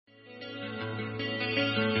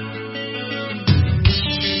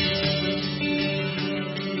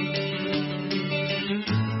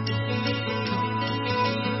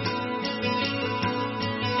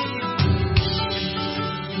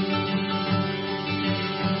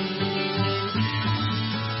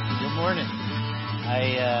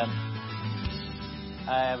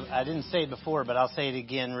I didn't say it before, but I'll say it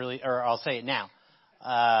again I'll say it now.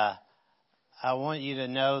 I want you to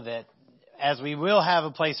know that as we will have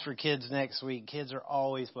a place for kids next week, kids are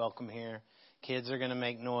always welcome here. Kids are going to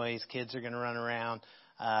make noise. Kids are going to run around.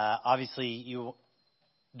 Obviously, you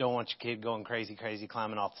don't want your kid going crazy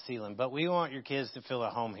climbing off the ceiling, but we want your kids to feel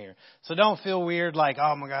at home here. So don't feel weird like,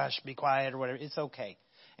 oh my gosh, be quiet or whatever. It's okay.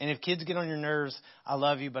 And if kids get on your nerves, I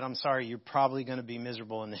love you, but I'm sorry, you're probably going to be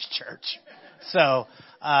miserable in this church. So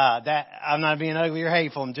that I'm not being ugly or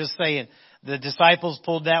hateful. I'm just saying the disciples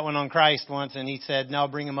pulled that one on Christ once, and he said, no,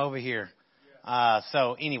 bring them over here.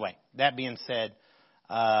 So anyway, that being said,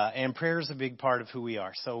 and prayer is a big part of who we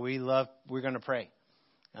are. So we're going to pray.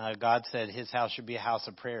 God said his house should be a house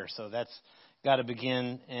of prayer. So that's got to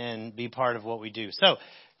begin and be part of what we do. So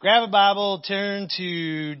grab a Bible, turn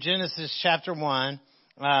to Genesis chapter 1.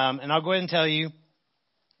 And I'll go ahead and tell you,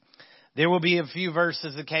 there will be a few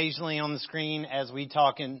verses occasionally on the screen as we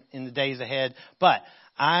talk in the days ahead. But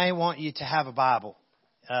I want you to have a Bible.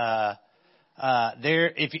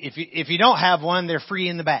 If you don't have one, they're free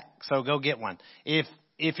in the back. So go get one. If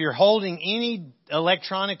you're holding any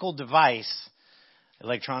electronical device,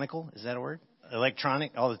 is that a word?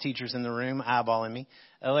 Electronic, all the teachers in the room eyeballing me.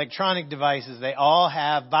 Electronic devices, they all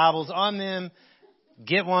have Bibles on them.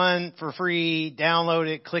 Get one for free, download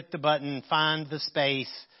it, click the button, find the space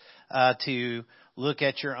to look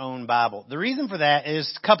at your own Bible. The reason for that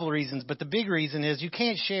is a couple of reasons, but the big reason is you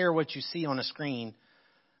can't share what you see on a screen.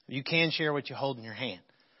 You can share what you hold in your hand.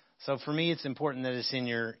 So for me, it's important that it's in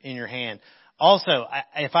your hand. Also,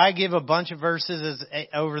 if I give a bunch of verses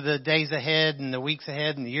over the days ahead and the weeks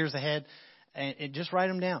ahead and the years ahead, just write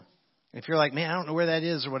them down. If you're like, man, I don't know where that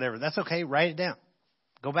is or whatever, that's okay. Write it down.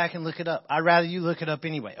 Go back and look it up. I'd rather you look it up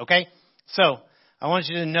anyway, okay? So I want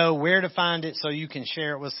you to know where to find it so you can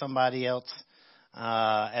share it with somebody else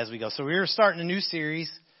as we go. So we're starting a new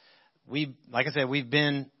series. Like I said, we've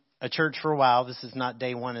been a church for a while. This is not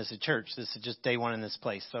day one as a church. This is just day one in this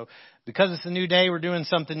place. So because it's a new day, we're doing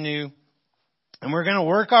something new. And we're going to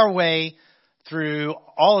work our way through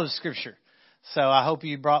all of Scripture. So I hope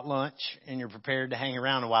you brought lunch and you're prepared to hang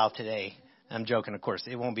around a while today. I'm joking, of course.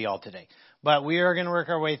 It won't be all today. But we are going to work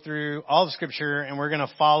our way through all of Scripture, and we're going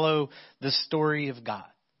to follow the story of God,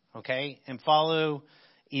 okay? And follow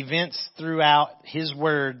events throughout His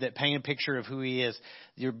Word that paint a picture of who He is.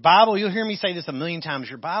 Your Bible, you'll hear me say this a million times,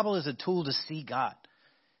 your Bible is a tool to see God.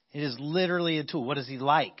 It is literally a tool. What is He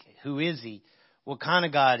like? Who is He? What kind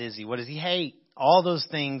of God is He? What does He hate? All those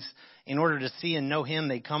things, in order to see and know Him,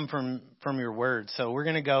 they come from your Word. So we're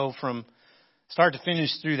going to go from start to finish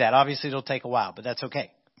through that. Obviously, it'll take a while, but that's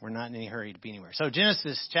okay. We're not in any hurry to be anywhere. So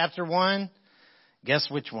Genesis chapter 1, guess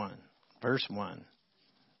which one? Verse 1.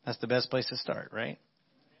 That's the best place to start, right?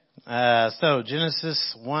 So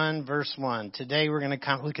Genesis 1, verse 1. Today we're going to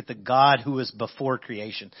kind of look at the God who was before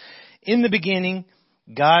creation. In the beginning,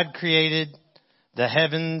 God created the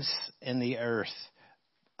heavens and the earth.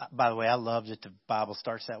 By the way, I love that the Bible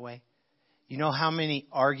starts that way. You know how many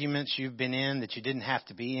arguments you've been in that you didn't have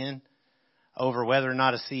to be in over whether or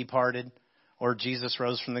not a sea parted or Jesus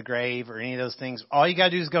rose from the grave or any of those things? All you got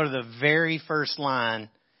to do is go to the very first line.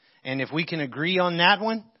 And if we can agree on that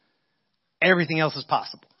one, everything else is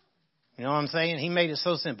possible. You know what I'm saying? He made it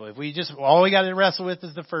so simple. If we just, all we got to wrestle with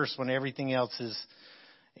is the first one. Everything else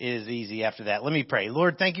is easy after that. Let me pray.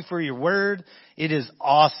 Lord, thank you for your word. It is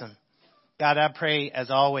awesome. God, I pray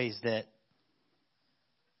as always that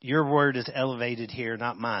your word is elevated here,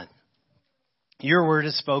 not mine. Your word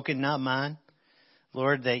is spoken, not mine.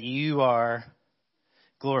 Lord, that you are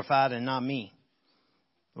glorified and not me.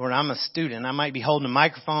 Lord, I'm a student. I might be holding a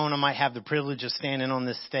microphone. I might have the privilege of standing on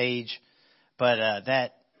this stage. But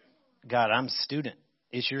God, I'm a student.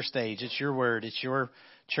 It's your stage. It's your word. It's your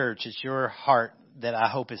church. It's your heart that I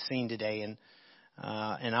hope is seen today. And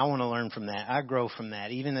I want to learn from that. I grow from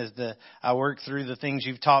that. Even as I work through the things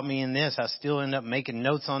you've taught me in this, I still end up making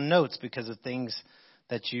notes on notes because of things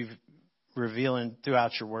that you've revealing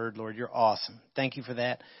throughout your word, Lord. You're awesome. Thank you for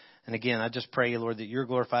that. And again, I just pray, Lord, that you're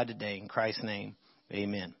glorified today. In Christ's name,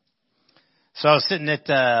 amen. So I was sitting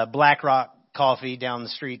at Black Rock Coffee down the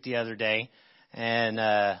street the other day, and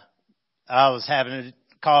I was having a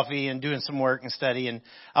coffee and doing some work and study, and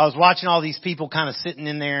I was watching all these people kind of sitting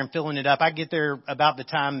in there and filling it up. I get there about the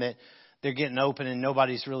time that they're getting open and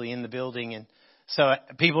nobody's really in the building, and so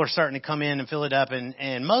people are starting to come in and fill it up,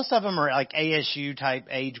 and most of them are like ASU type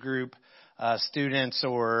age group. Students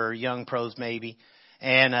or young pros maybe.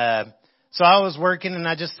 And so I was working and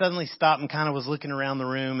I just suddenly stopped and kind of was looking around the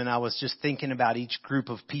room and I was just thinking about each group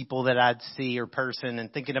of people that I'd see or person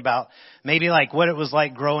and thinking about maybe like what it was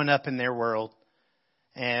like growing up in their world.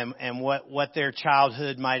 and what their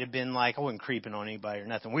childhood might have been like. I wasn't creeping on anybody or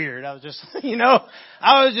nothing weird. I was just,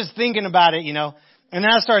 I was just thinking about it, And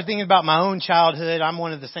then I started thinking about my own childhood. I'm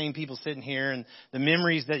one of the same people sitting here, and the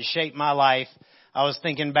memories that shaped my life. I was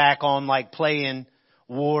thinking back on like playing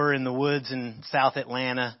war in the woods in South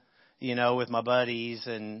Atlanta, with my buddies,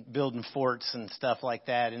 and building forts and stuff like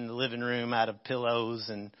that in the living room out of pillows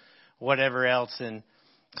and whatever else. And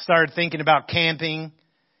started thinking about camping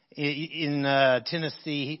in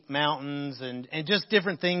Tennessee mountains and just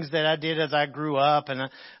different things that I did as I grew up. And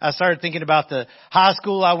I started thinking about the high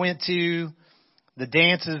school I went to, the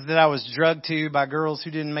dances that I was drugged to by girls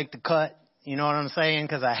who didn't make the cut. You know what I'm saying?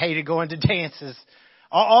 Because I hated going to dances.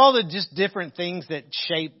 All the just different things that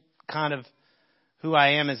shape kind of who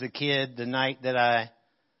I am as a kid. The night that I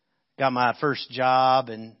got my first job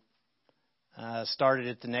and started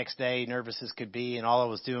it the next day, nervous as could be, and all I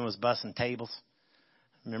was doing was bussing tables.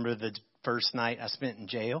 Remember the first night I spent in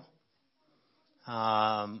jail.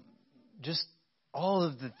 Just all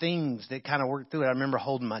of the things that kind of worked through it. I remember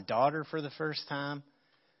holding my daughter for the first time,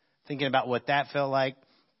 thinking about what that felt like.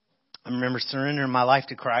 I remember surrendering my life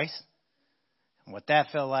to Christ and what that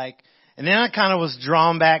felt like. And then I kind of was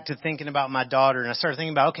drawn back to thinking about my daughter, and I started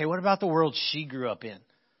thinking about, okay, what about the world she grew up in?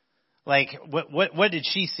 Like, what did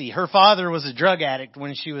she see? Her father was a drug addict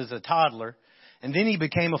when she was a toddler, and then he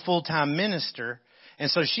became a full-time minister. And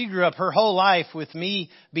so she grew up her whole life with me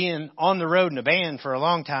being on the road in a band for a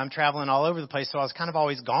long time, traveling all over the place. So I was kind of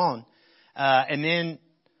always gone. And then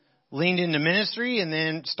leaned into ministry and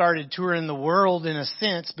then started touring the world in a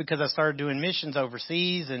sense because I started doing missions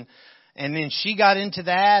overseas. And then she got into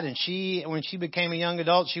that. And when she became a young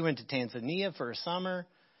adult, she went to Tanzania for a summer.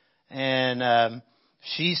 And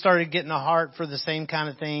she started getting a heart for the same kind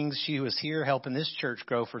of things. She was here helping this church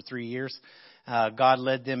grow for 3 years. God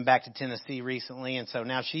led them back to Tennessee recently, and so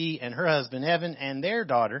now she and her husband, Evan, and their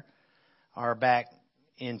daughter are back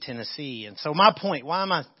in Tennessee. And so my point, why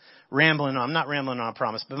am I rambling on? I'm not rambling on, I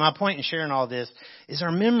promise, but my point in sharing all this is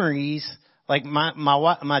our memories, like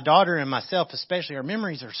my daughter and myself especially, our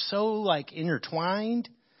memories are so like intertwined,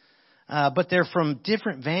 but they're from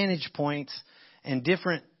different vantage points and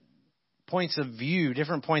different points of view,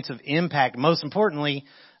 different points of impact. Most importantly,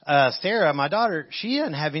 Sarah, my daughter, she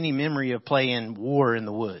doesn't have any memory of playing war in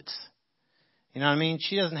the woods. You know what I mean?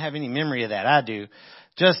 She doesn't have any memory of that. I do.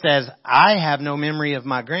 Just as I have no memory of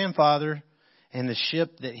my grandfather and the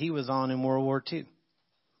ship that he was on in World War II.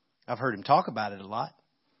 I've heard him talk about it a lot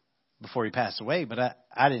before he passed away, but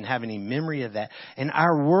I didn't have any memory of that. And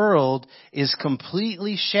our world is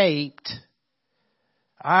completely shaped.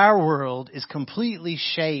 Our world is completely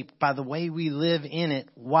shaped by the way we live in it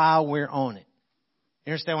while we're on it.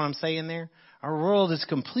 You understand what I'm saying there? Our world is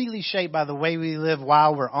completely shaped by the way we live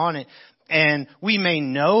while we're on it. And we may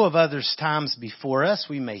know of others' times before us.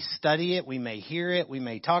 We may study it. We may hear it. We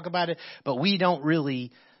may talk about it. But we don't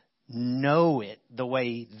really know it the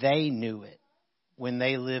way they knew it when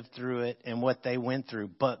they lived through it and what they went through.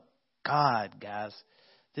 But God, guys,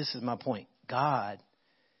 this is my point. God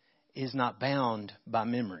is not bound by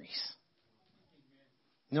memories.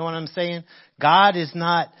 You know what I'm saying? God is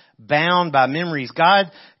not bound by memories. God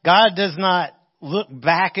does not look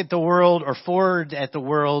back at the world or forward at the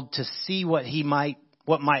world to see what might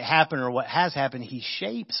happen or what has happened. He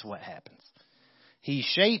shapes what happens. He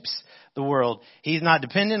shapes the world. He's not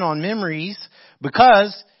dependent on memories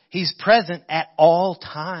because he's present at all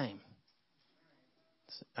time.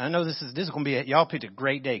 I know this is going to be, y'all picked a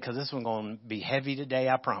great day because this one's going to be heavy today,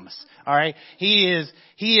 I promise. All right. He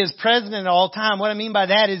is present at all time. What I mean by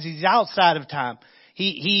that is he's outside of time.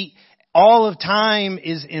 All of time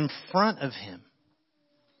is in front of him.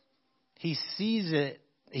 He sees it.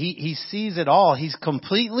 He sees it all. He's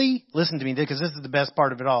completely, listen to me because this is the best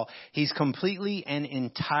part of it all. He's completely and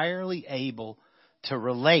entirely able to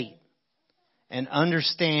relate and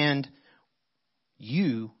understand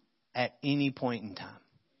you at any point in time.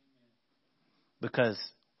 Because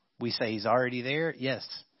we say he's already there. Yes.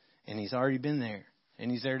 And he's already been there. And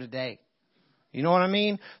he's there today. You know what I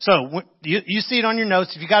mean? So you see it on your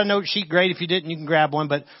notes. If you got a note sheet, great. If you didn't, you can grab one.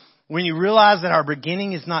 But when you realize that our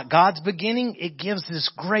beginning is not God's beginning, it gives this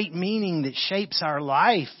great meaning that shapes our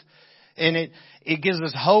life. And it gives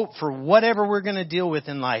us hope for whatever we're going to deal with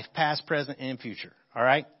in life, past, present, and future. All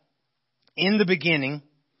right? In the beginning,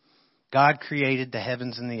 God created the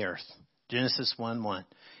heavens and the earth. Genesis 1:1.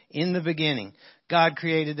 In the beginning, God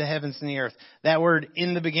created the heavens and the earth. That word,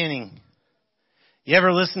 in the beginning. You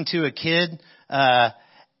ever listen to a kid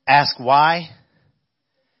ask why?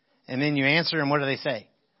 And then you answer, and what do they say?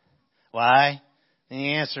 Why? Then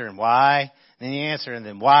you answer, and why? Then you answer, and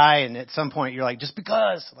then why? And at some point, you're like, just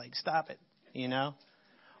because. Like, stop it. You know?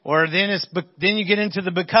 Or then you get into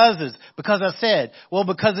the becauses. Because I said, well,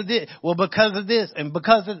 because of this, well, because of this, and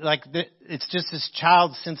because of, it's just this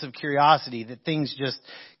child's sense of curiosity that things just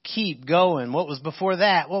keep going. What was before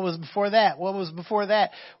that? What was before that? What was before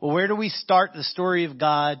that? Well, where do we start the story of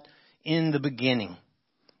God? In the beginning.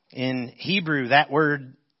 In Hebrew, that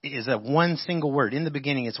word is a one single word. In the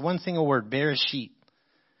beginning, it's one single word, Bereshit.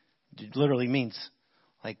 It literally means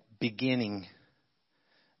like beginning.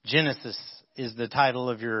 Genesis is the title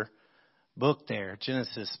of your book there.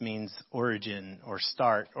 Genesis means origin or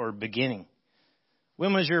start or beginning.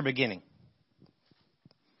 When was your beginning?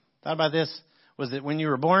 Thought about this? Was it when you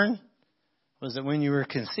were born? Was it when you were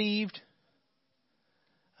conceived?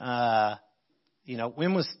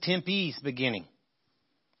 When was Tempe's beginning?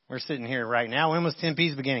 We're sitting here right now. When was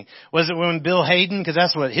Tempe's beginning? Was it when Bill Hayden, because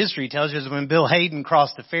that's what history tells you, is when Bill Hayden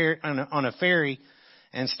crossed the ferry on a ferry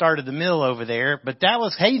and started the mill over there. But that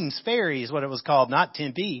was Hayden's Ferry is what it was called, not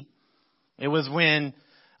Tempe. It was when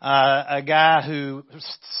a guy who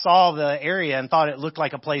saw the area and thought it looked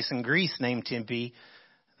like a place in Greece named Tempe.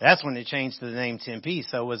 That's when it changed to the name Tempe.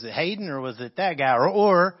 So was it Hayden or was it that guy?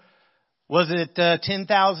 Or was it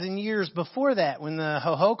 10,000 years before that when the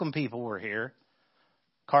Hohokam people were here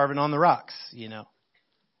carving on the rocks,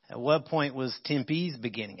 At what point was Tempe's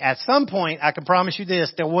beginning? At some point, I can promise you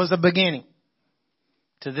this, there was a beginning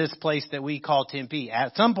to this place that we call Tempe.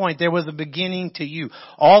 At some point, there was a beginning to you.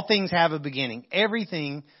 All things have a beginning.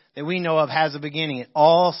 Everything that we know of has a beginning. It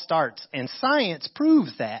all starts. And science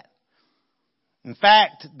proves that. In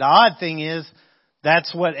fact, the odd thing is,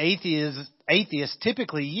 that's what atheists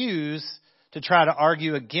typically use to try to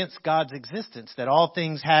argue against God's existence, that all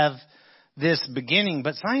things have this beginning.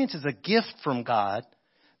 But science is a gift from God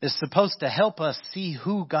that's supposed to help us see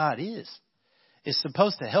who God is. It's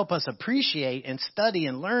supposed to help us appreciate and study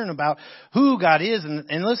and learn about who God is.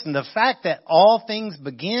 And listen, the fact that all things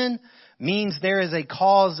begin means there is a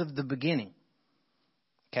cause of the beginning.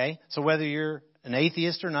 Okay? So whether you're an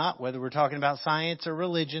atheist or not, whether we're talking about science or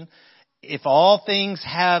religion, if all things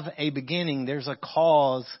have a beginning, there's a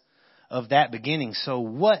cause of that beginning. So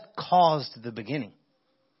what caused the beginning?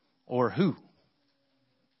 Or who?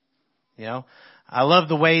 I love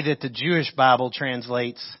the way that the Jewish Bible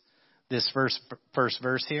translates this first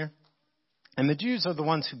verse here. And the Jews are the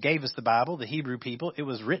ones who gave us the Bible, the Hebrew people. It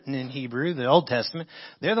was written in Hebrew, the Old Testament.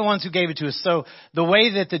 They're the ones who gave it to us. So the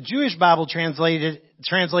way that the Jewish Bible translate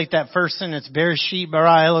that first sentence, Bereshit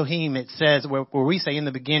bara Elohim, it says, where we say in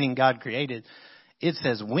the beginning God created, it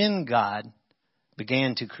says when God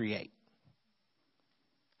began to create.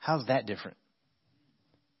 How's that different?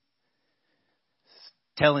 It's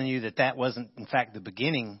telling you that wasn't in fact the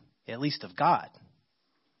beginning, at least of God.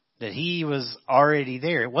 That He was already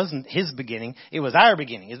there. It wasn't His beginning. It was our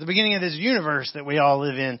beginning. It's the beginning of this universe that we all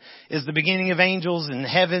live in. It's the beginning of angels and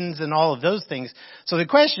heavens and all of those things. So the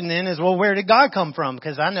question then is, well, where did God come from?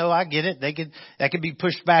 Because I get it. That could be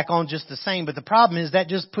pushed back on just the same. But the problem is that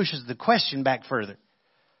just pushes the question back further.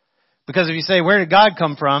 Because if you say, where did God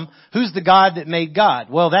come from? Who's the God that made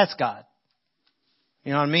God? Well, that's God.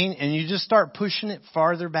 You know what I mean? And you just start pushing it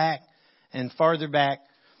farther back and farther back.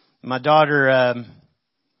 My daughter,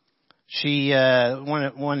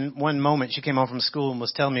 one moment she came home from school and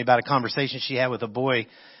was telling me about a conversation she had with a boy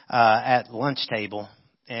at lunch table,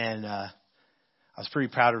 and I was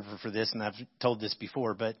pretty proud of her for this, and I've told this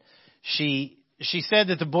before, but she said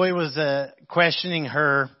that the boy was questioning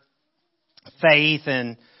her faith,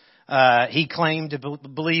 and he claimed to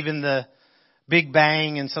believe in the Big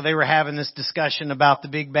Bang, and so they were having this discussion about the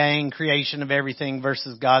Big Bang creation of everything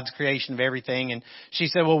versus God's creation of everything. And she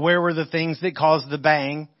said, well, where were the things that caused the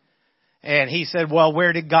bang? And he said, well,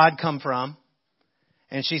 where did God come from?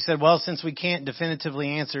 And she said, well, since we can't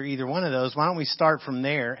definitively answer either one of those, why don't we start from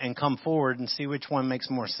there and come forward and see which one makes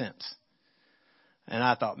more sense? And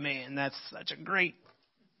I thought, man, that's such a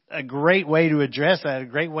great way to address that, a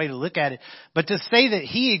great way to look at it. But to say that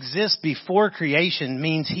He exists before creation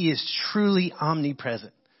means He is truly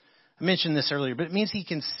omnipresent. I mentioned this earlier, but it means He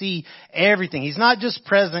can see everything. He's not just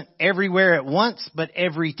present everywhere at once, but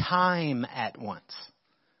every time at once.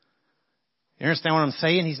 You understand what I'm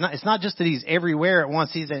saying? It's not just that He's everywhere at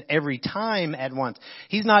once. He's at every time at once.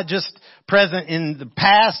 He's not just present in the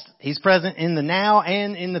past. He's present in the now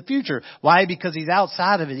and in the future. Why? Because He's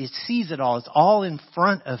outside of it. He sees it all. It's all in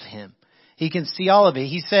front of Him. He can see all of it.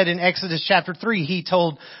 He said in Exodus chapter 3, He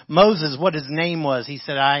told Moses what His name was. He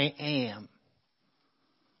said, I am.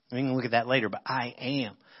 We can look at that later, but I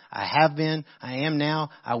am. I have been, I am now,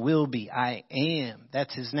 I will be, I am.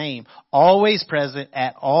 That's His name. Always present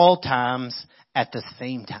at all times at the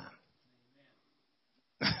same time.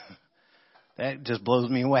 That just blows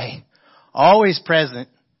me away. Always present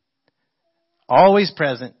always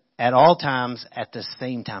present, at all times, at the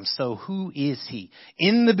same time. So who is he?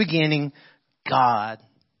 In the beginning, God.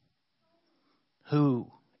 Who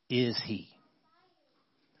is he?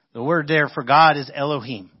 The word there for God is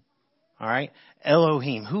Elohim. All right?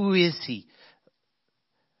 Elohim. Who is he?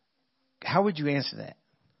 How would you answer that?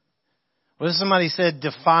 What if somebody said,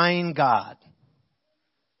 define God?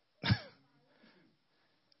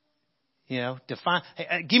 Define.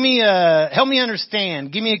 Hey, help me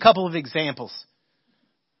understand. Give me a couple of examples.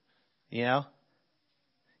 Give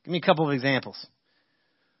me a couple of examples.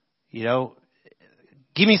 Give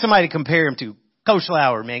me somebody to compare him to. Coach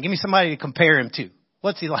Lauer, man. Give me somebody to compare him to.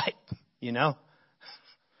 What's he like?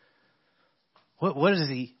 What is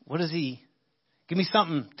he? Give me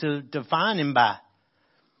something to define him by.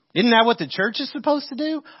 Isn't that what the church is supposed to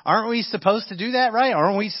do? Aren't we supposed to do that, right?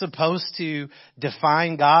 Aren't we supposed to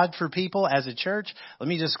define God for people as a church? Let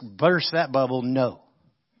me just burst that bubble. No.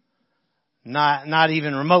 Not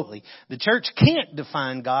even remotely. The church can't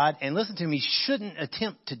define God, and listen to me, shouldn't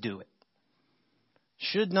attempt to do it.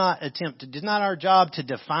 Should not attempt to. It's not our job to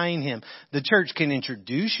define him. The church can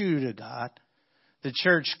introduce you to God. The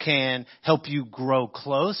church can help you grow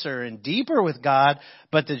closer and deeper with God,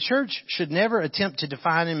 but the church should never attempt to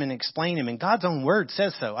define him and explain him. And God's own word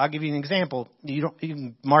says so. I'll give you an example. You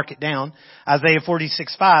can mark it down. Isaiah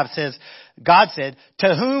 46:5 says, God said,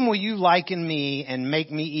 to whom will you liken me and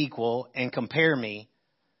make me equal and compare me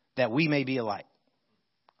that we may be alike?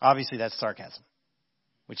 Obviously, that's sarcasm,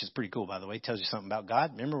 which is pretty cool, by the way. It tells you something about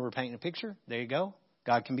God. Remember, we're painting a picture. There you go.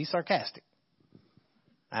 God can be sarcastic.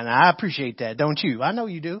 And I appreciate that, don't you? I know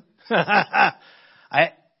you do.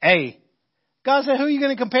 Hey, God said, who are you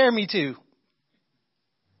going to compare me to?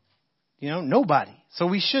 Nobody. So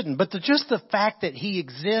we shouldn't. But just the fact that he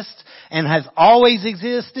exists and has always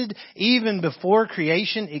existed, even before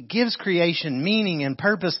creation, it gives creation meaning and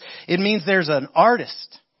purpose. It means there's an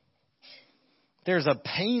artist. There's a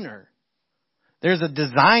painter. There's a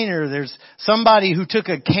designer. There's somebody who took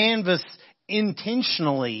a canvas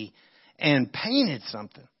intentionally and painted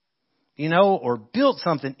something, or built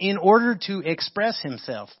something in order to express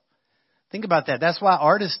himself. Think about that. That's why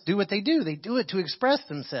artists do what they do. They do it to express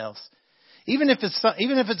themselves. Even if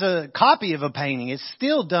it's a copy of a painting, it's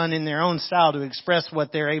still done in their own style to express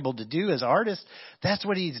what they're able to do as artists. That's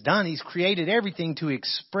what he's done. He's created everything to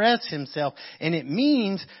express himself. And it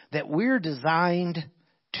means that we're designed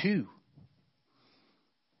to.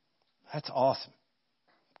 That's awesome.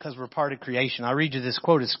 Because we're part of creation. I'll read you this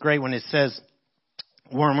quote. It's great when it says,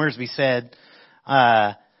 Warren Wiersbe said,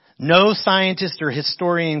 no scientist or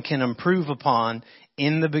historian can improve upon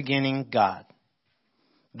in the beginning God.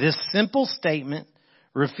 This simple statement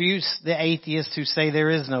refutes the atheists who say there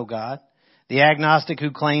is no God, the agnostic who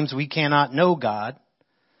claims we cannot know God,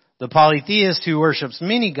 the polytheist who worships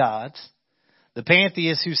many gods, the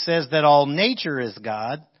pantheist who says that all nature is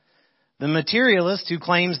God, the materialist who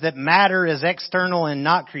claims that matter is external and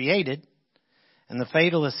not created, and the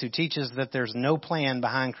fatalist who teaches that there's no plan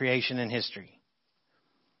behind creation and history.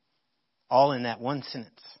 All in that one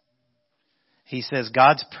sentence. He says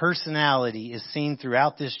God's personality is seen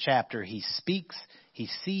throughout this chapter. He speaks, he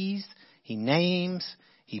sees, he names,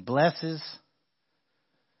 he blesses,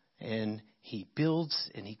 and he builds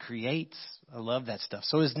and he creates. I love that stuff.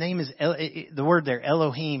 So his name is, the word there,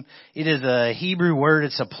 Elohim, it is a Hebrew word.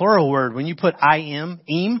 It's a plural word. When you put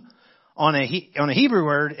im, on a Hebrew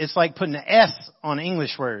word, it's like putting an S on an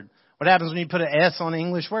English word. What happens when you put an S on an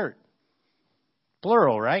English word?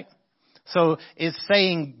 Plural, right? So it's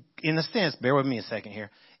saying, in a sense, bear with me a second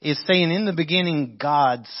here. It's saying in the beginning,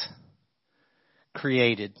 God's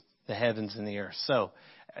created the heavens and the earth. So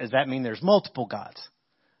does that mean there's multiple gods?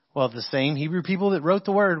 Well, the same Hebrew people that wrote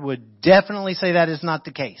the word would definitely say that is not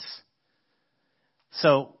the case.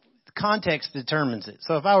 So the context determines it.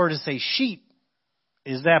 So if I were to say sheep,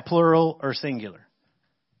 is that plural or singular?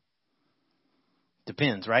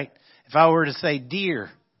 Depends, right? If I were to say deer,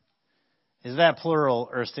 is that plural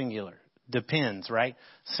or singular? Depends, right?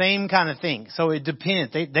 Same kind of thing. So it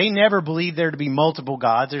depends. They never believe there to be multiple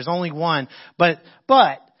gods. There's only one. But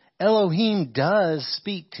Elohim does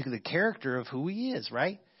speak to the character of who he is,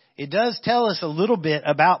 right? It does tell us a little bit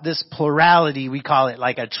about this plurality. We call it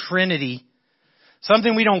like a trinity.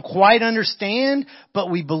 Something we don't quite understand,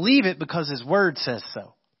 but we believe it because his word says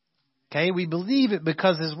so. Okay, we believe it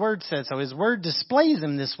because his word says so. His word displays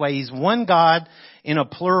him this way. He's one God in a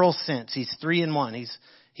plural sense. He's three in one.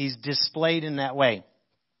 He's displayed in that way.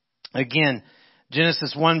 Again,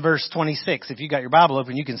 Genesis 1 verse 26. If you got your Bible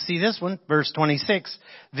open, you can see this one. Verse 26.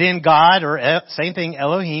 Then God, or same thing,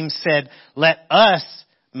 Elohim said, let us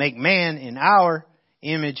make man in our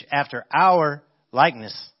image after our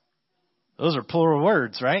likeness. Those are plural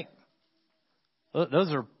words, right?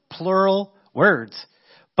 Those are plural words.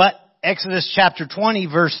 But Exodus chapter 20,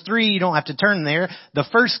 verse 3, you don't have to turn there. The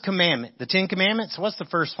first commandment, the 10 commandments, what's the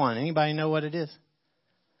first one? Anybody know what it is?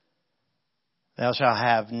 Thou shalt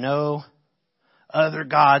have no other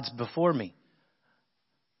gods before me.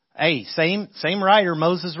 Hey, same writer.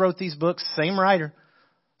 Moses wrote these books, same writer.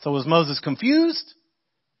 So was Moses confused?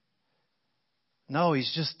 No,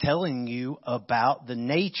 he's just telling you about the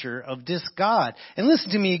nature of this God. And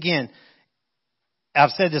listen to me again. I've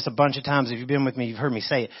said this a bunch of times. If you've been with me, you've heard me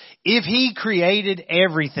say it. If he created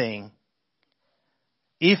everything,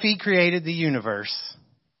 if he created the universe,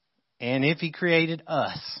 and if he created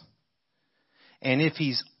us, and if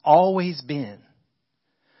he's always been,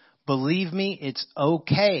 believe me, it's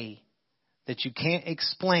okay that you can't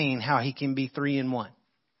explain how he can be 3 in 1.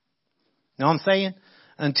 Know what I'm saying?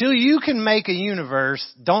 Until you can make a universe,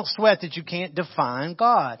 don't sweat that you can't define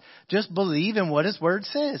God. Just believe in what his word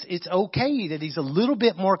says. It's okay that he's a little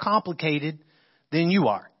bit more complicated than you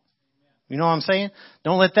are. You know what I'm saying?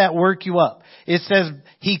 Don't let that work you up. It says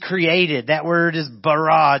he created. That word is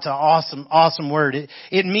bara. It's an awesome word.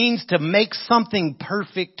 It means to make something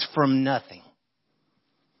perfect from nothing.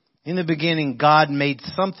 In the beginning, God made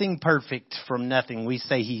something perfect from nothing. We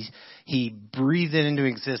say he breathed it into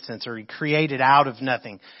existence, or he created out of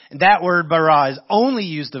nothing. And that word bara is only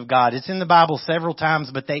used of God. It's in the Bible several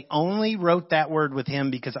times, but they only wrote that word with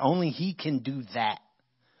him because only he can do that.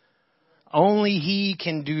 Only he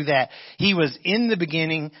can do that. He was in the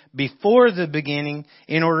beginning, before the beginning,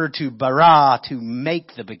 in order to bara, to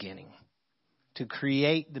make the beginning. To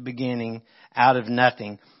create the beginning out of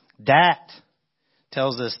nothing. That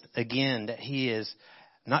tells us again that he is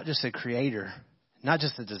not just a creator, not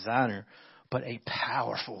just a designer, but a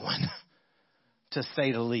powerful one, to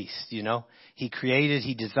say the least, you know. He created,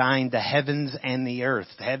 he designed the heavens and the earth.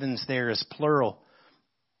 The heavens there is plural.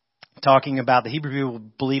 Talking about the Hebrew people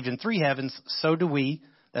believed in 3 heavens, so do we.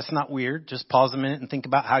 That's not weird. Just pause a minute and think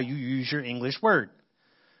about how you use your English word.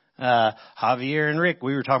 Javier and Rick,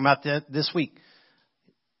 we were talking about that this week.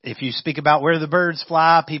 If you speak about where the birds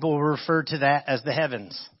fly, people will refer to that as the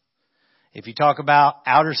heavens. If you talk about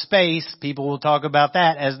outer space, people will talk about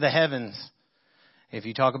that as the heavens. If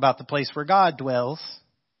you talk about the place where God dwells,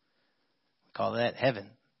 we call that heaven.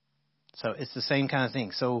 So it's the same kind of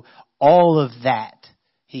thing. So all of that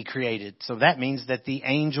he created. So that means that the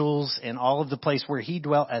angels and all of the place where he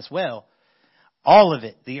dwelt as well, all of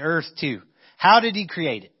it, the earth too. How did he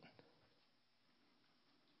create it?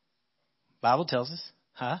 Bible tells us.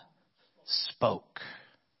 Spoke.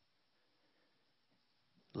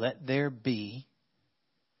 Let there be,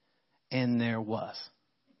 and there was.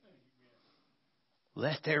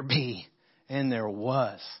 Let there be, and there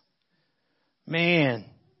was. Man,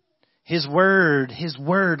 his word,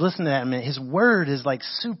 listen to that a minute. His word is like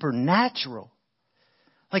supernatural.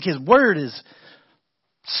 Like his word is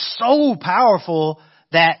so powerful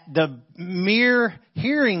that the mere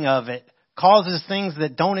hearing of it causes things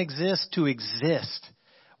that don't exist to exist.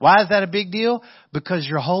 Why is that a big deal? Because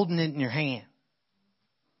you're holding it in your hand.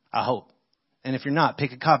 I hope. And if you're not,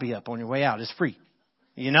 pick a copy up on your way out. It's free.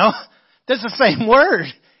 You know? That's the same word.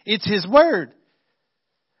 It's his word.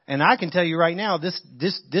 And I can tell you right now,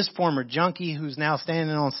 this former junkie who's now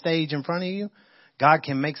standing on stage in front of you, God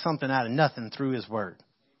can make something out of nothing through his word.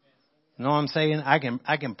 You know what I'm saying? I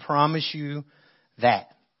can promise you that.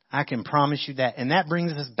 I can promise you that. And that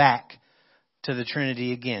brings us back to the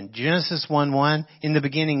Trinity again. Genesis 1:1, in the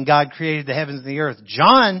beginning God created the heavens and the earth.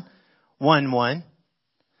 John 1:1,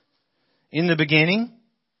 in the beginning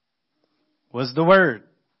was the Word,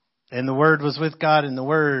 and the Word was with God, and the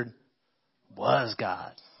Word was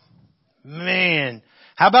God. Man,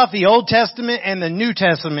 how about the Old Testament and the New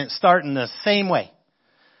Testament starting the same way?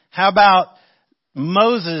 How about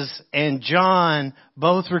Moses and John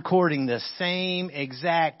both recording the same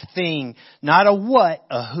exact thing? Not a what,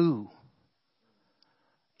 a who.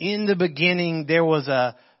 In the beginning, there was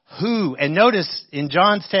a who. And notice in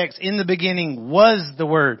John's text, in the beginning was the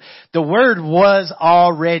Word. The Word was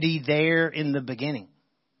already there in the beginning.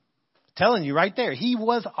 I'm telling you right there, he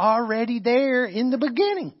was already there in the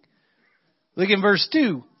beginning. Look in verse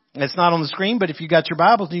 2. It's not on the screen, but if you got your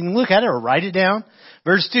Bibles, you can look at it or write it down.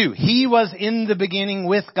 Verse 2. He was in the beginning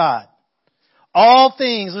with God. All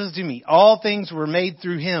things, listen to me, all things were made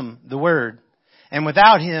through him, the Word. And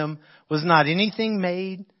without him was not anything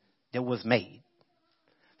made that was made.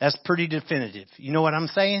 That's pretty definitive. You know what I'm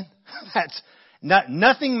saying? That's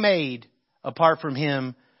nothing made apart from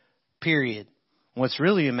him, period. What's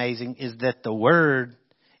really amazing is that the Word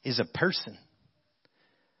is a person.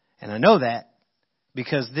 And I know that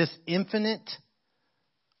because this infinite,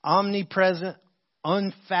 omnipresent,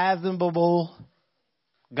 unfathomable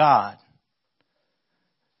God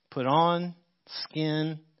put on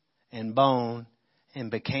skin and bone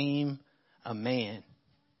and became a man.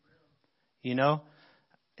 You know,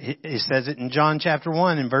 it says it in John chapter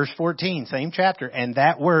 1 and verse 14, same chapter. And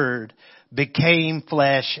that word became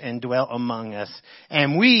flesh and dwelt among us.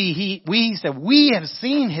 And he said, we have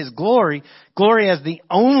seen his glory as the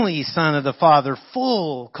only Son of the Father,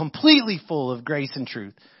 completely full of grace and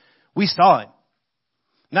truth. We saw it.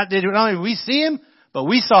 Not only did we see him, but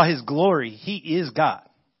we saw his glory. He is God.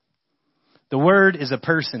 The Word is a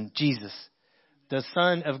person, Jesus, the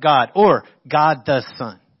Son of God, or God the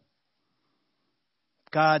Son.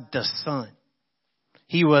 God the Son.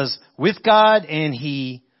 He was with God and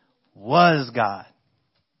he was God.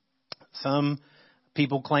 Some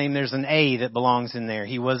people claim there's an A that belongs in there.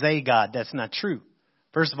 He was a God. That's not true.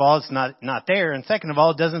 First of all, it's not there. And second of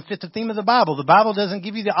all, it doesn't fit the theme of the Bible. The Bible doesn't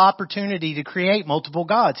give you the opportunity to create multiple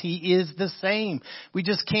gods. He is the same. We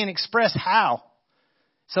just can't express how.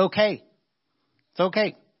 It's okay. It's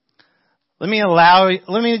okay. Let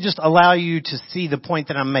me just allow you to see the point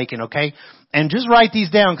that I'm making, okay? And just write these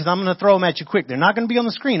down because I'm going to throw them at you quick. They're not going to be on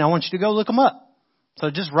the screen. I want you to go look them up. So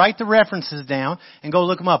just write the references down and go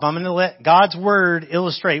look them up. I'm going to let God's Word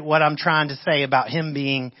illustrate what I'm trying to say about Him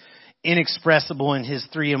being inexpressible in His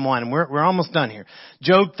 3 in 1. And we're almost done here.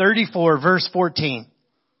 Job 34 verse 14.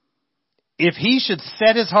 If he should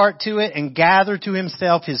set his heart to it and gather to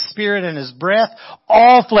himself his spirit and his breath,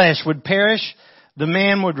 all flesh would perish. The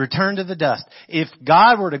man would return to the dust. If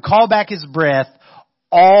God were to call back his breath,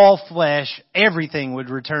 all flesh, everything would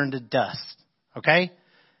return to dust. Okay?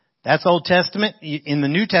 That's Old Testament. In the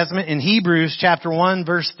New Testament, in Hebrews chapter 1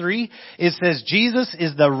 verse 3, it says, Jesus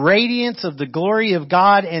is the radiance of the glory of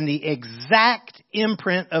God and the exact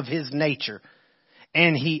imprint of His nature.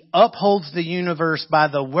 And He upholds the universe by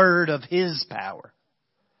the word of His power.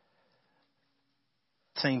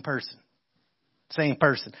 Same person. Same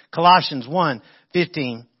person. Colossians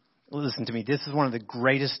 1:15. Listen to me. This is one of the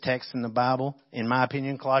greatest texts in the Bible, in my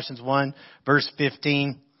opinion. Colossians 1 verse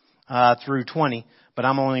 15 through 20. But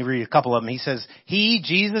I'm only reading a couple of them. He says, He,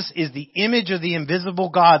 Jesus, is the image of the invisible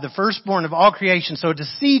God, the firstborn of all creation. So to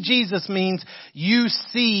see Jesus means you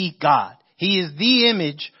see God. He is the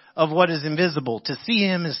image of what is invisible. To see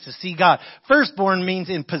Him is to see God. Firstborn means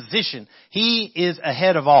in position. He is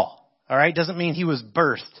ahead of all. All right? Doesn't mean He was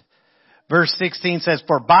birthed. Verse 16 says,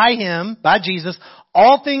 For by Him, by Jesus,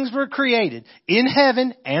 all things were created in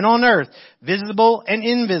heaven and on earth, visible and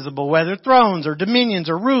invisible, whether thrones or dominions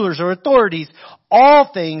or rulers or authorities. All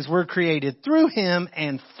things were created through Him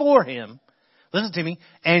and for Him. Listen to me.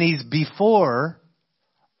 And He's before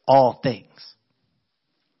all things.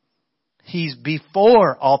 He's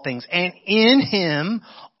before all things. And in Him,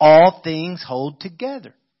 all things hold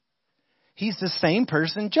together. He's the same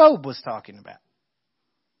person Job was talking about.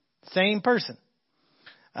 Same person.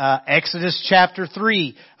 Exodus chapter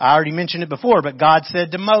 3. I already mentioned it before, but God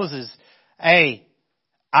said to Moses, Hey,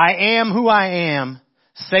 I am who I am.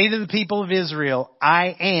 Say to the people of Israel,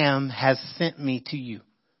 I am has sent me to you.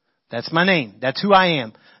 That's my name. That's who I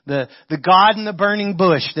am. The God in the burning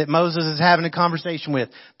bush that Moses is having a conversation with.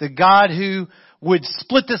 The God who would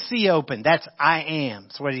split the sea open. That's I am.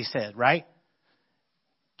 That's what He said, right?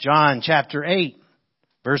 John chapter 8,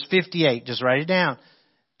 verse 58. Just write it down.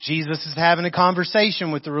 Jesus is having a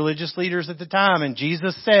conversation with the religious leaders at the time, and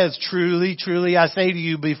Jesus says, Truly, truly, I say to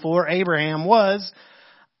you, before Abraham was,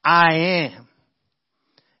 I am.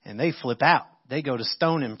 And they flip out. They go to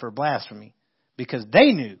stone Him for blasphemy because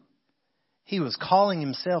they knew He was calling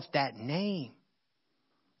Himself that name.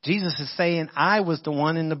 Jesus is saying, I was the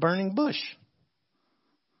one in the burning bush.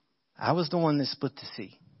 I was the one that split the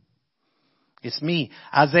sea. It's me.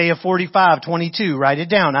 Isaiah 45:22. Write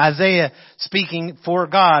it down. Isaiah, speaking for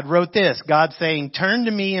God, wrote this. God saying, Turn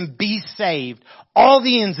to me and be saved. All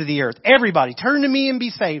the ends of the earth. Everybody, turn to me and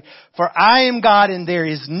be saved. For I am God and there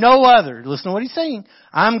is no other. Listen to what He's saying.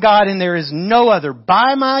 I'm God and there is no other.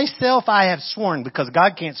 By myself I have sworn. Because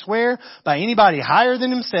God can't swear by anybody higher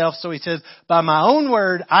than Himself. So He says, by my own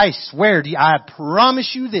word, I swear to you. I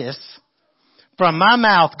promise you this. From my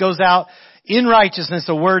mouth goes out in righteousness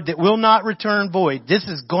a word that will not return void. This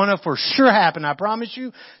is gonna for sure happen, I promise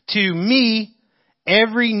you. To me,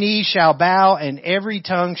 every knee shall bow and every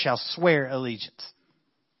tongue shall swear allegiance.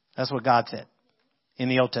 That's what God said in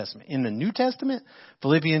the Old Testament. In the New Testament,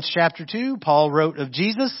 Philippians chapter 2, Paul wrote of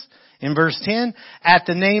Jesus in verse 10, At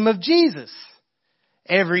the name of Jesus,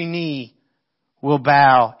 every knee will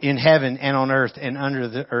bow in heaven and on earth and under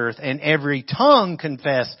the earth, and every tongue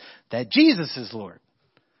confess that Jesus is Lord,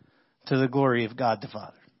 to the glory of God the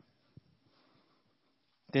Father.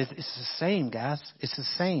 It's the same, guys. It's the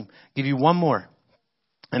same. I'll give you one more.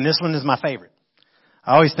 And this one is my favorite.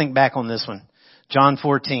 I always think back on this one. John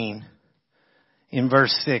 14, in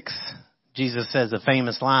verse 6, Jesus says a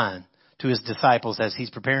famous line to his disciples as he's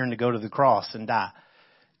preparing to go to the cross and die.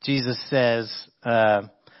 Jesus says, I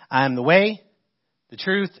am the way, the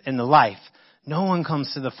truth, and the life. No one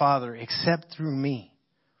comes to the Father except through me.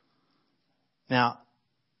 Now,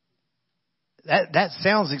 that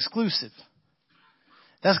sounds exclusive.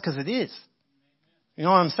 That's because it is. You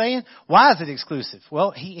know what I'm saying? Why is it exclusive?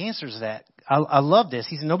 Well, he answers that. I love this.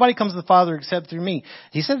 He said, nobody comes to the Father except through me.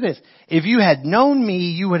 He said this, if you had known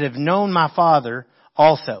me, you would have known my Father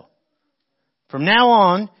also. From now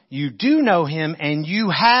on, you do know him and you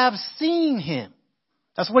have seen him.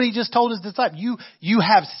 That's what he just told his disciples. You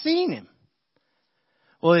have seen him.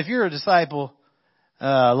 Well, if you're a disciple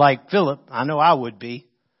like Philip, I know I would be.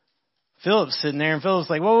 Philip's sitting there and Philip's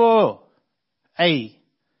like, whoa. Hey,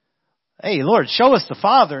 Lord, show us the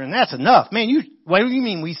Father and that's enough. Man, what do you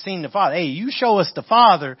mean we've seen the Father? Hey, you show us the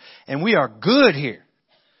Father and we are good here.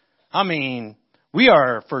 I mean, we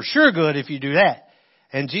are for sure good if you do that.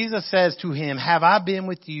 And Jesus says to him, have I been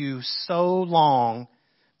with you so long,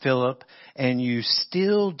 Philip, and you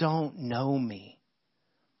still don't know me?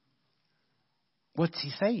 What's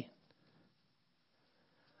he saying?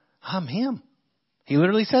 I'm him. He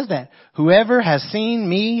literally says that. Whoever has seen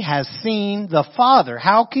me has seen the Father.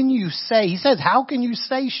 How can you say, he says, how can you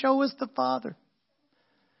say, show us the Father?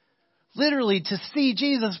 Literally, to see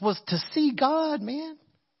Jesus was to see God, man.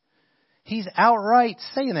 He's outright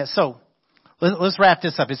saying that. So, let's wrap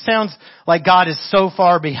this up. It sounds like God is so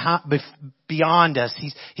far beyond us.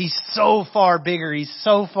 He's so far bigger. He's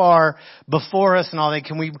so far before us and all that.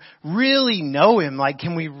 Can we really know him? Like,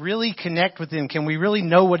 can we really connect with him? Can we really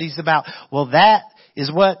know what he's about? Well, that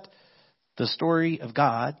is what the story of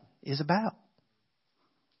God is about.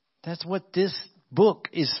 That's what this book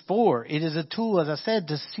is for. It is a tool, as I said,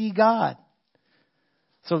 to see God.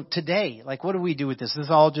 So today, like, what do we do with this? This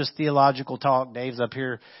is all just theological talk. Dave's up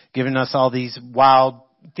here giving us all these wild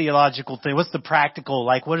theological things. What's the practical?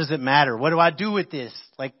 Like, what does it matter? What do I do with this?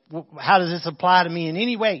 Like, how does this apply to me in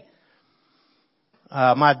any way?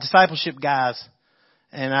 My discipleship guys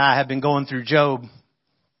and I have been going through Job.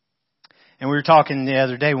 And we were talking the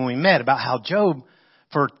other day when we met about how Job,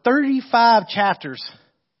 for 35 chapters,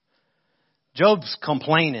 Job's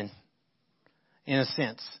complaining, in a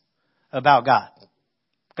sense, about God.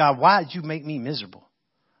 God, why did you make me miserable?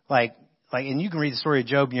 And you can read the story of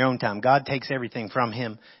Job in your own time. God takes everything from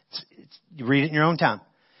him. You read it in your own time.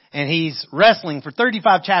 And he's wrestling for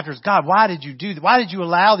 35 chapters. God, why did you do that? Why did you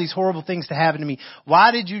allow these horrible things to happen to me?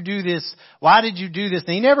 Why did you do this? Why did you do this?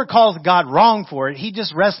 And he never calls God wrong for it. He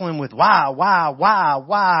just wrestling with why?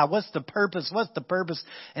 What's the purpose?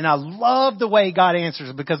 And I love the way God answers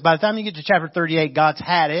it, because by the time you get to chapter 38, God's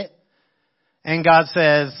had it. And God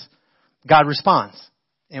responds.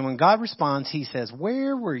 And when God responds, he says,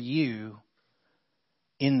 where were you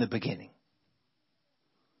in the beginning?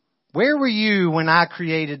 Where were you when I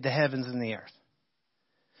created the heavens and the earth?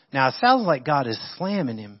 Now, it sounds like God is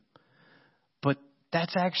slamming him, but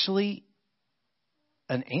that's actually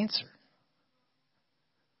an answer.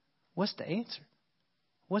 What's the answer?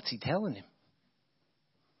 What's he telling him?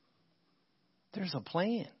 There's a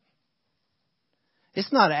plan.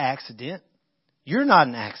 It's not an accident. You're not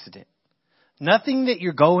an accident. Nothing that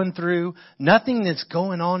you're going through, nothing that's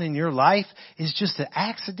going on in your life is just an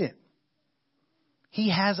accident. He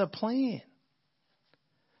has a plan.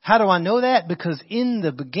 How do I know that? Because in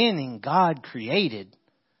the beginning, God created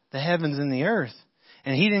the heavens and the earth.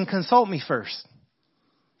 And he didn't consult me first.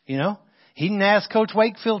 You know? He didn't ask Coach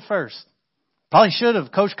Wakefield first. Probably should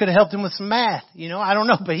have. Coach could have helped him with some math. You know, I don't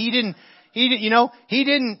know. But he didn't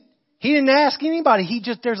ask anybody.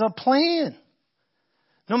 There's a plan.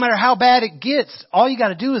 No matter how bad it gets, all you got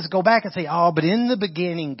to do is go back and say, but in the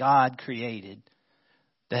beginning, God created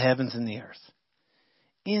the heavens and the earth.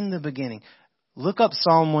 In the beginning. Look up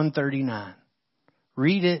Psalm 139.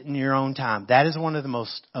 Read it in your own time. That is one of the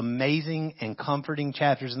most amazing and comforting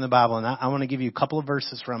chapters in the Bible. And I want to give you a couple of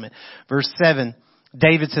verses from it. Verse 7,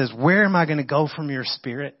 David says, where am I going to go from your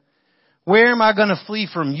spirit? Where am I going to flee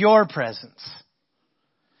from your presence?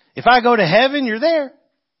 If I go to heaven, you're there.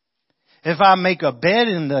 If I make a bed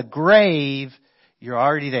in the grave, you're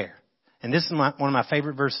already there. And this is one of my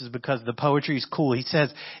favorite verses because the poetry is cool. He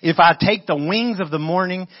says, if I take the wings of the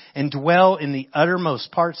morning and dwell in the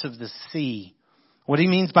uttermost parts of the sea. What he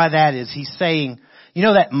means by that is he's saying, you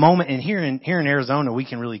know, that moment, and here in Arizona, we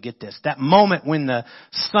can really get this. That moment when the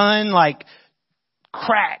sun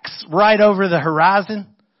cracks right over the horizon.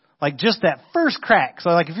 Like just that first crack.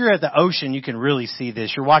 So like if you're at the ocean, you can really see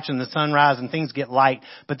this. You're watching the sunrise and things get light.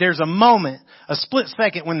 But there's a moment, a split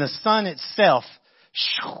second when the sun itself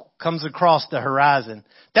comes across the horizon.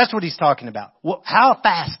 That's what he's talking about. Well, how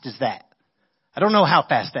fast is that? I don't know how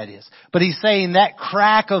fast that is. But he's saying that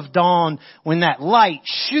crack of dawn, when that light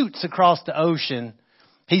shoots across the ocean,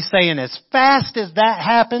 he's saying as fast as that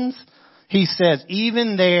happens, he says,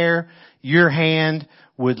 even there, your hand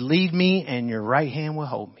would lead me and your right hand will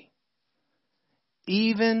hold me.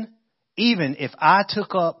 Even if I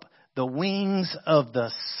took up the wings of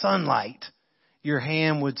the sunlight, your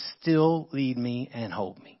hand would still lead me and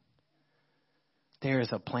hold me. There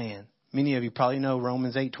is a plan. Many of you probably know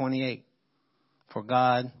Romans 8:28. For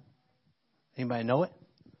God, anybody know it?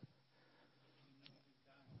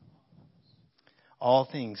 All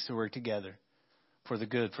things to work together for the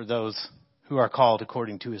good for those who are called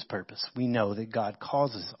according to his purpose. We know that God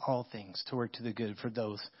causes all things to work to the good for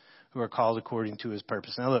those who are called according to his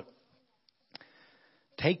purpose. Now look,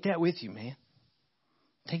 take that with you, man.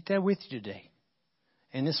 Take that with you today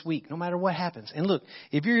and this week, no matter what happens. And look,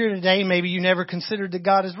 if you're here today, maybe you never considered that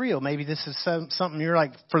God is real. Maybe this is something you're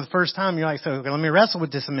like, for the first time, you're like, so okay, let me wrestle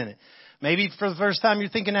with this a minute. Maybe for the first time you're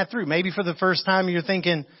thinking that through. Maybe for the first time you're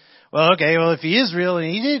thinking, well, okay, well, if he is real and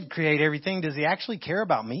he did create everything, does he actually care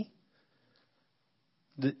about me?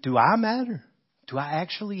 Do I matter? Do I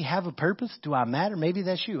actually have a purpose? Do I matter? Maybe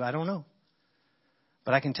that's you. I don't know.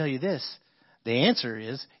 But I can tell you this. The answer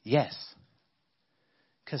is yes.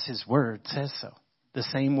 Because his word says so. The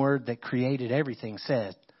same word that created everything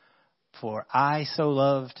said, for I so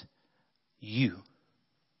loved you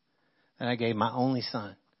that I gave my only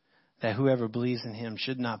son, that whoever believes in him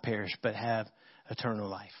should not perish but have eternal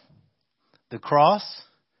life. The cross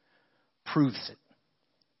proves it.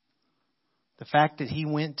 The fact that he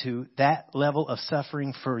went to that level of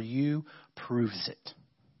suffering for you proves it.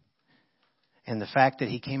 And the fact that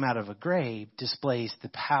he came out of a grave displays the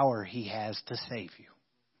power he has to save you.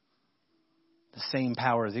 The same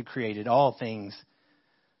power that created all things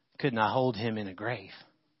could not hold him in a grave.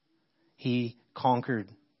 He conquered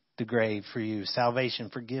the grave for you. Salvation,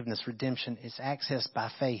 forgiveness, redemption is accessed by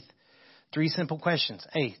faith. 3 simple questions.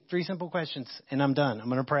 Hey, 3 simple questions and I'm done. I'm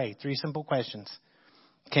going to pray. 3 simple questions.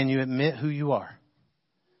 Can you admit who you are?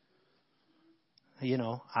 You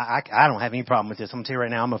know, I don't have any problem with this. I'm going to tell you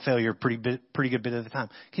right now, I'm a failure pretty good bit of the time.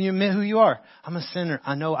 Can you admit who you are? I'm a sinner.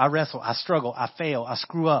 I know I wrestle. I struggle. I fail. I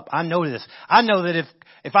screw up. I know this. I know that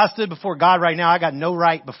if I stood before God right now, I got no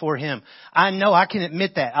right before him. I know I can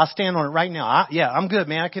admit that. I'll stand on it right now. I'm good,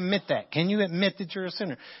 man. I can admit that. Can you admit that you're a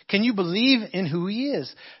sinner? Can you believe in who he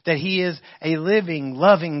is? That he is a living,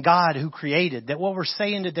 loving God who created. That what we're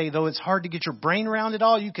saying today, though it's hard to get your brain around it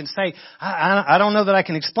all, you can say, I don't know that I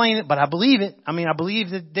can explain it, but I believe it. I mean, I believe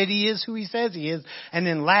that he is who he says he is. And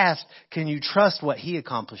then last, can you trust what he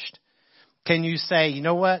accomplished? Can you say, you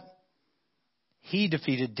know what? He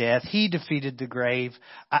defeated death. He defeated the grave.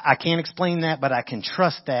 I can't explain that, but I can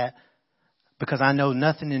trust that because I know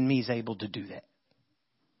nothing in me is able to do that.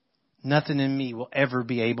 Nothing in me will ever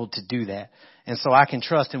be able to do that. And so I can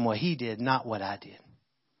trust in what he did, not what I did.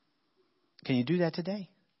 Can you do that today?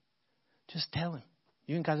 Just tell him.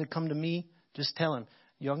 You ain't got to come to me. Just tell him.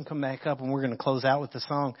 Y'all can come back up and we're going to close out with the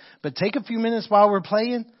song. But take a few minutes while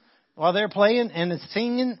they're playing and it's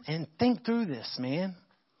singing and think through this, man.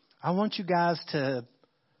 I want you guys to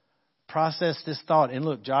process this thought. And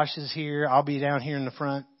look, Josh is here. I'll be down here in the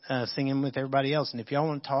front singing with everybody else. And if y'all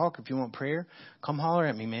want to talk, if you want prayer, come holler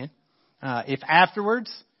at me, man. If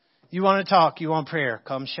afterwards you want to talk, you want prayer,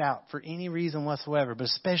 come shout for any reason whatsoever. But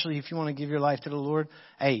especially if you want to give your life to the Lord,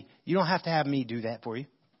 hey, you don't have to have me do that for you.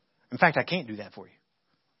 In fact, I can't do that for you.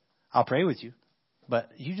 I'll pray with you, but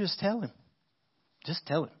you just tell him. Just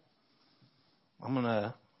tell him. I'm going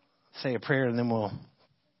to say a prayer and then we'll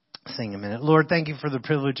sing a minute. Lord, thank you for the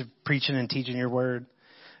privilege of preaching and teaching your word.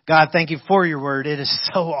 God, thank you for your word. It is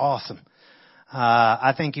so awesome.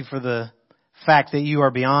 I thank you for the fact that you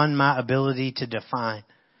are beyond my ability to define.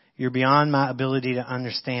 You're beyond my ability to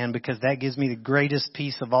understand because that gives me the greatest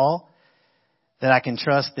peace of all. That I can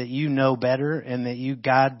trust that you know better and that you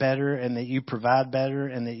guide better and that you provide better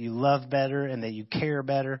and that you love better and that you care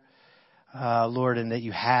better, Lord, and that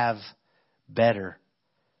you have better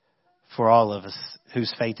for all of us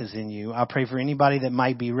whose faith is in you. I pray for anybody that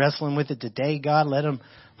might be wrestling with it today, God, let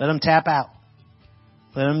them tap out.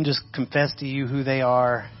 Let them just confess to you who they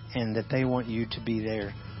are and that they want you to be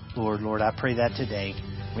there, Lord. Lord, I pray that today.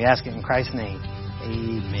 We ask it in Christ's name.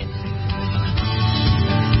 Amen.